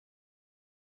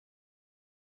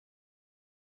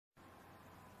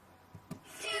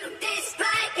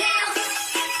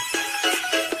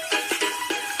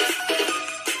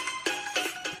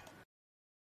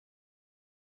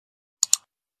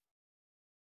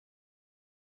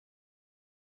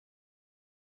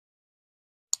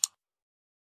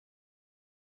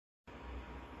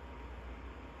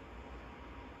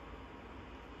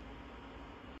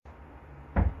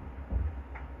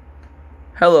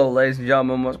Hello ladies and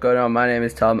gentlemen, what's going on? My name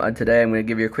is Tom and today I'm going to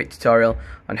give you a quick tutorial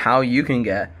on how you can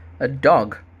get a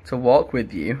dog to walk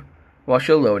with you whilst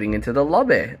you're loading into the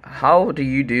lobby. How do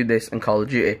you do this in Call of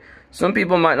Duty? Some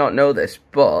people might not know this,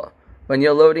 but when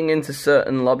you're loading into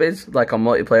certain lobbies, like on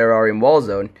multiplayer or in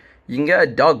Warzone, you can get a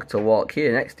dog to walk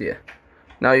here next to you.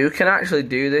 Now you can actually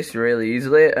do this really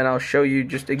easily and I'll show you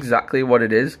just exactly what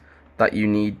it is that you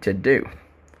need to do.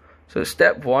 So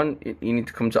step one, you need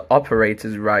to come to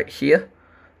operators right here.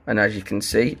 And as you can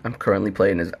see, I'm currently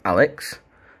playing as Alex.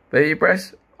 But if you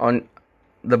press on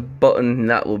the button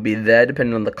that will be there,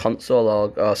 depending on the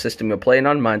console or system you're playing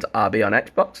on, mine's RB on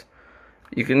Xbox,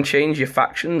 you can change your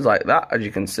factions like that, as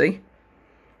you can see.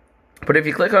 But if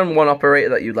you click on one operator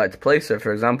that you'd like to play, so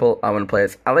for example, I want to play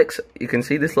as Alex, you can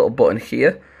see this little button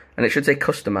here, and it should say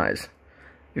Customize.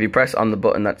 If you press on the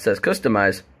button that says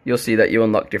Customize, you'll see that you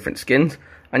unlock different skins,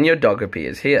 and your dog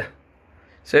appears here.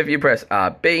 So if you press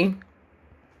RB,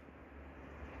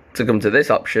 to come to this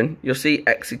option, you'll see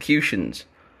executions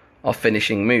or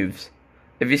finishing moves.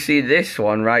 If you see this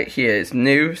one right here, it's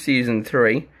new season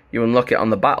 3. You unlock it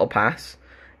on the battle pass.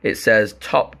 It says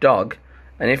top dog,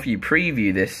 and if you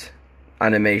preview this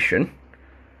animation,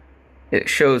 it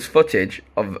shows footage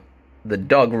of the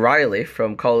dog Riley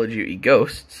from Call of Duty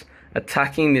Ghosts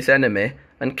attacking this enemy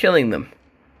and killing them.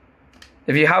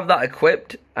 If you have that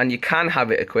equipped, and you can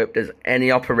have it equipped as any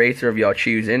operator of your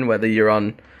choosing, whether you're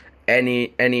on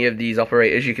any of these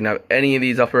operators, you can have any of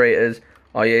these operators,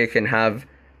 or you can have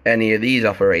any of these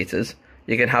operators.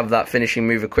 You can have that finishing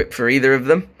move equipped for either of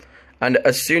them, and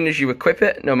as soon as you equip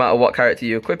it, no matter what character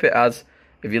you equip it as,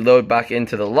 if you load back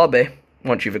into the lobby,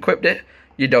 once you've equipped it,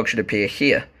 your dog should appear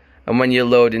here. And when you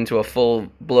load into a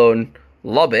full-blown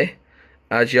lobby,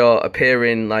 as you're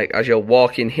appearing, like as you're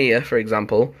walking here, for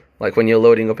example, like when you're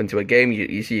loading up into a game,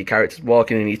 you see your characters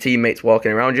walking and your teammates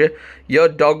walking around you, your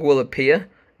dog will appear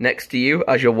next to you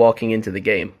as you're walking into the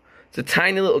game. It's a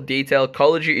tiny little detail.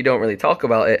 Call of Duty don't really talk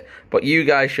about it, but you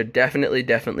guys should definitely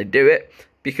do it,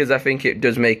 because I think it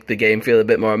does make the game feel a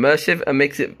bit more immersive and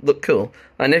makes it look cool.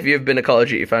 And if you've been a Call of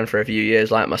Duty fan for a few years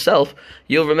like myself,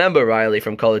 you'll remember Riley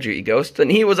from Call of Duty Ghosts,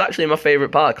 and he was actually my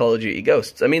favourite part of Call of Duty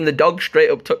Ghosts. I mean, the dog straight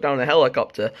up took down a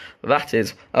helicopter. That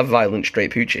is a violent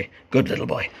straight poochie. Good little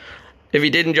boy. If you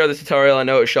did enjoy this tutorial, I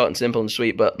know it's short and simple and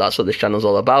sweet, but that's what this channel's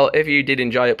all about. If you did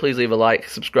enjoy it, please leave a like,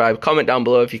 subscribe, comment down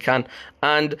below if you can,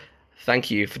 and thank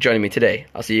you for joining me today.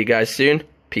 I'll see you guys soon.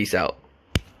 Peace out.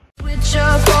 Switch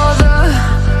up all the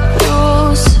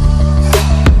rules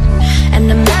and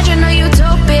imagine a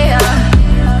utopia.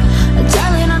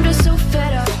 Darling, I'm just so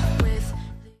fed up with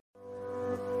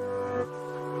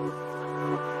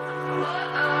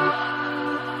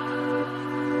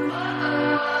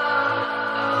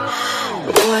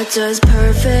what does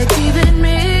perfect even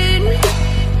mean?